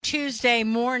Tuesday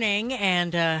morning,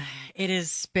 and it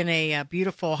has been a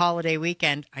beautiful holiday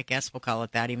weekend. I guess we'll call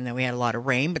it that, even though we had a lot of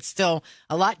rain, but still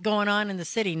a lot going on in the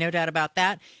city, no doubt about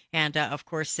that. And, of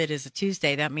course, it is a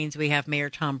Tuesday. That means we have Mayor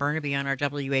Tom Bernabei on our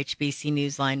WHBC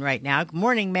Newsline right now. Good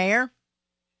morning, Mayor.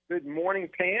 Good morning,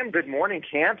 Pam. Good morning,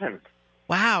 Canton.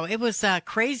 Wow, it was a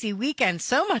crazy weekend.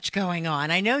 So much going on.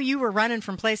 I know you were running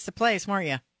from place to place, weren't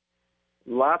you?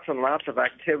 Lots and lots of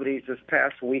activities this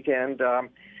past weekend.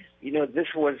 This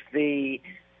was the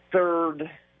third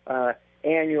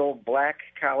annual Black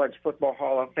College Football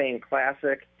Hall of Fame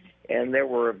Classic, and there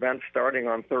were events starting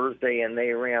on Thursday, and they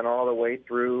ran all the way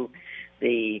through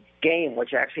the game,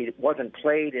 which actually wasn't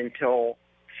played until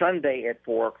Sunday at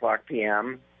 4 o'clock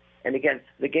p.m. And again,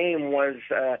 the game was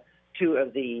two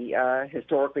of the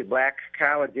historically black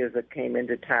colleges that came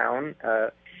into town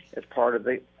as part of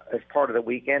the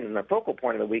weekend and the focal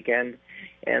point of the weekend.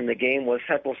 And the game was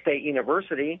Central State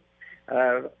University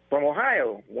from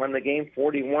Ohio won the game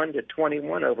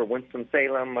 41-21 over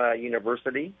Winston-Salem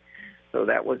University. So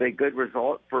that was a good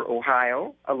result for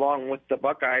Ohio, along with the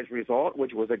Buckeyes result,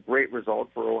 which was a great result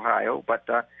for Ohio. But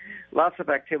lots of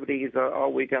activities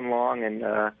all weekend long,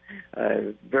 and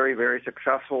very, very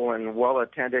successful and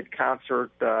well-attended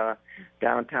concert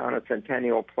downtown at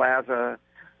Centennial Plaza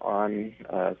on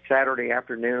Saturday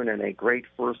afternoon, and a great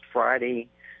first Friday.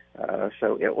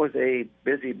 So it was a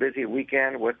busy, busy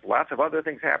weekend with lots of other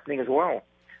things happening as well.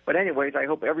 But anyways, I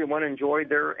hope everyone enjoyed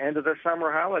their end of the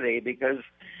summer holiday, because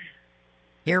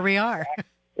here we are.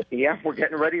 Yeah, we're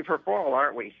getting ready for fall,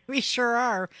 aren't we? We sure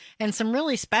are. And some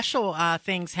really special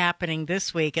things happening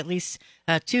this week, at least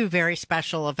two very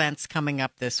special events coming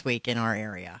up this week in our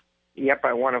area. Yep,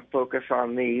 I want to focus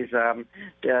on these.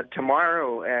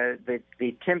 Tomorrow,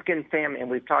 the Timken family, and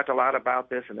we've talked a lot about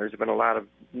this, and there's been a lot of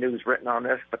news written on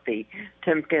this, but the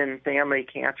Timken Family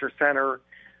Cancer Center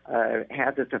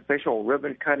has its official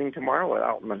ribbon cutting tomorrow at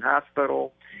Altman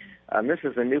Hospital. This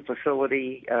is a new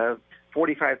facility,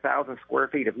 45,000 square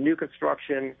feet of new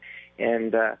construction,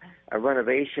 and a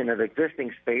renovation of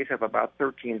existing space of about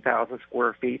 13,000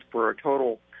 square feet for a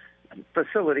total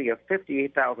facility of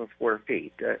 58,000 square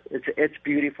feet. It's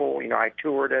beautiful. I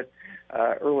toured it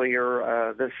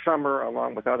earlier this summer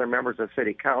along with other members of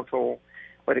City Council,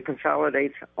 but it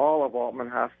consolidates all of Altman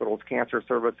Hospital's cancer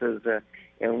services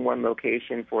in one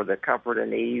location for the comfort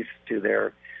and ease to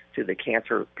the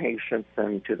cancer patients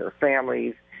and to their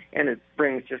families, and it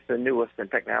brings just the newest in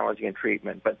technology and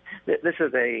treatment. But this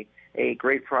is a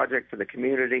great project for the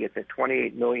community. It's a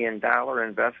 $28 million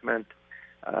investment.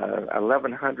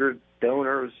 1,100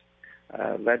 donors,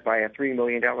 led by a $3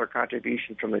 million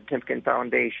contribution from the Timken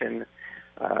Foundation.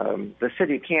 The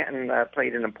city of Canton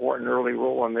played an important early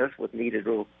role in this with needed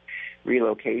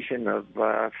relocation of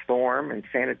storm and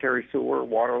sanitary sewer,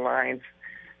 water lines,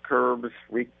 curbs,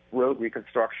 road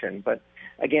reconstruction. But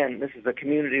again, this is a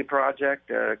community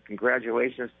project.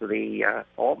 Congratulations to the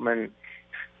Altman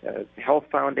Health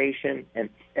Foundation and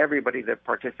everybody that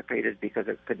participated, because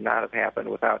it could not have happened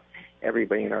without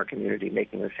everybody in our community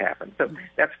making this happen. So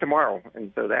that's tomorrow,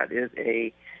 and so that is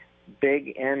a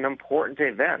big and important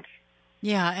event.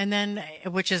 Yeah, and then,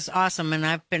 which is awesome, and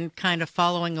I've been kind of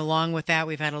following along with that.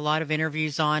 We've had a lot of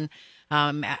interviews on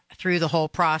through the whole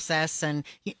process, and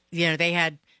they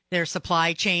had their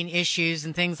supply chain issues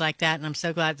and things like that, and I'm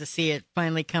so glad to see it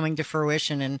finally coming to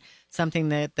fruition, and something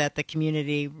that the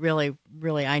community really,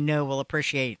 really, I know, will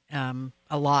appreciate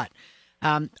a lot.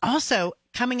 Also,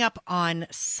 coming up on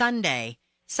Sunday's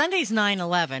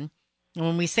 9/11, and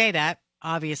when we say that,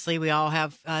 obviously we all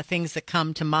have things that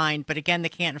come to mind, but again, the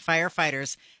Canton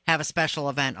firefighters have a special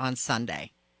event on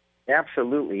Sunday.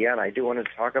 Absolutely, yeah, and I do want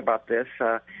to talk about this.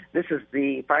 This is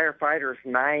the firefighters'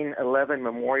 9/11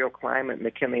 Memorial Climb at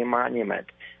McKinley Monument.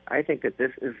 I think that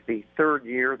this is the third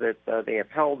year that they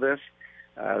have held this.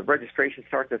 Registration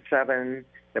starts at 7.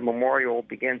 The memorial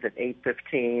begins at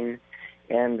 8:15.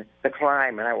 And the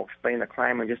climb, and I will explain the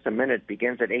climb in just a minute,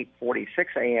 begins at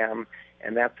 8:46 a.m.,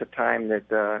 and that's the time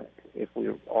that, if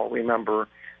we all remember,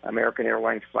 American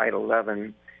Airlines Flight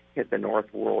 11 hit the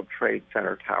North World Trade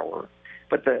Center tower.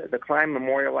 But the climb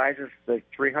memorializes the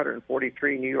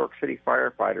 343 New York City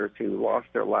firefighters who lost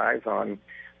their lives on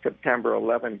September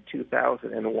 11,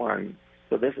 2001.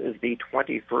 So this is the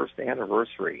 21st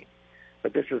anniversary.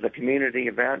 But this is a community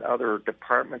event. Other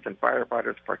departments and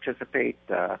firefighters participate.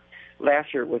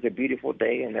 Last year it was a beautiful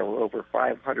day, and there were over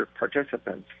 500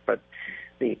 participants. But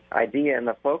the idea and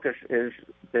the focus is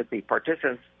that the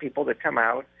participants, people that come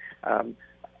out,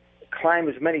 climb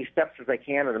as many steps as they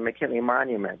can at the McKinley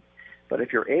Monument. But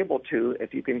if you're able to,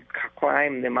 if you can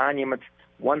climb the monument's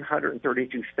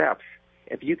 132 steps,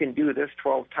 if you can do this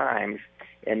 12 times,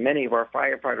 and many of our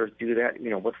firefighters do that,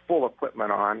 with full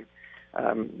equipment on.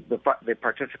 The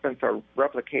participants are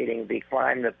replicating the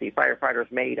climb that the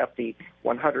firefighters made up the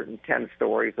 110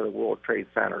 stories of the World Trade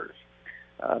Centers.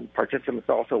 Participants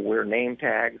also wear name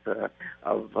tags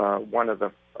of one of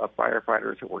the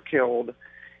firefighters who were killed.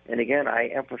 And again, I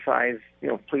emphasize,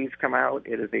 please come out.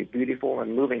 It is a beautiful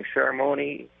and moving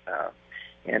ceremony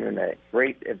and a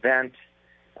great event.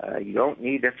 You don't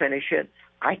need to finish it.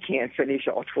 I can't finish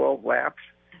all 12 laps.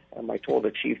 I told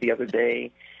the chief the other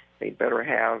day, they better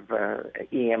have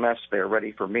EMS there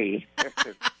ready for me.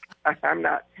 I'm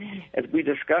not, as we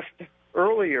discussed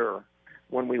earlier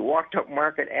when we walked up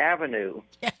Market Avenue.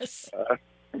 Yes.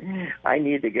 I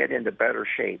need to get into better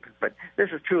shape. But this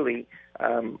is truly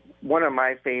one of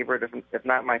my favorite, if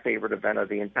not my favorite event of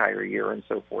the entire year and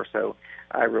so forth. So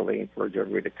I really encourage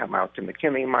everybody to come out to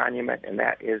McKinley Monument, and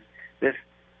that is this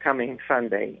coming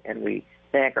Sunday. And we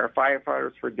thank our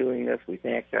firefighters for doing this. We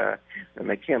thank the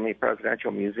McKinley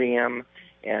Presidential Museum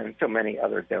and so many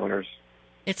other donors.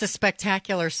 It's a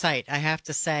spectacular sight, I have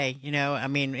to say.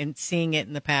 In seeing it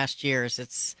in the past years,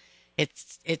 it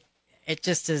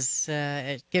just is.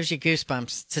 It gives you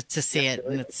goosebumps to see it,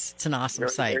 and it's an awesome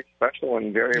sight. Very special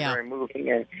and very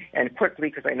moving. And quickly,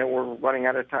 because I know we're running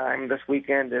out of time. This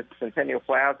weekend at Centennial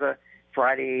Plaza.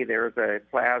 Friday there is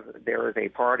a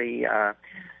party.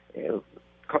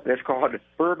 It's called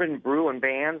Bourbon Brew and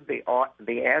Bands, the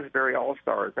Asbury All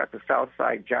Stars. That's the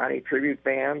Southside Johnny Tribute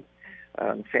Band.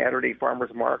 Saturday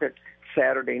Farmers Market.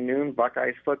 Saturday noon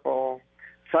Buckeyes football.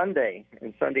 Sunday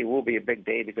will be a big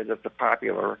day because it's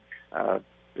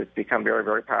it's become very,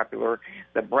 very popular.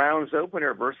 The Browns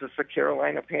opener versus the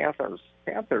Carolina Panthers,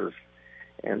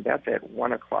 and that's at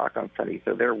 1:00 on Sunday.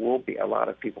 So there will be a lot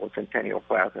of people at Centennial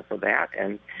Plaza for that,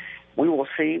 and we will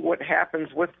see what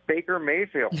happens with Baker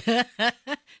Mayfield.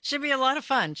 Should be a lot of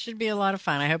fun.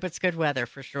 I hope it's good weather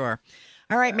for sure.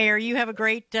 All right, Mayor, you have a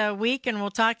great week, and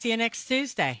we'll talk to you next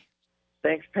Tuesday.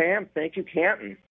 Thanks, Pam. Thank you, Canton.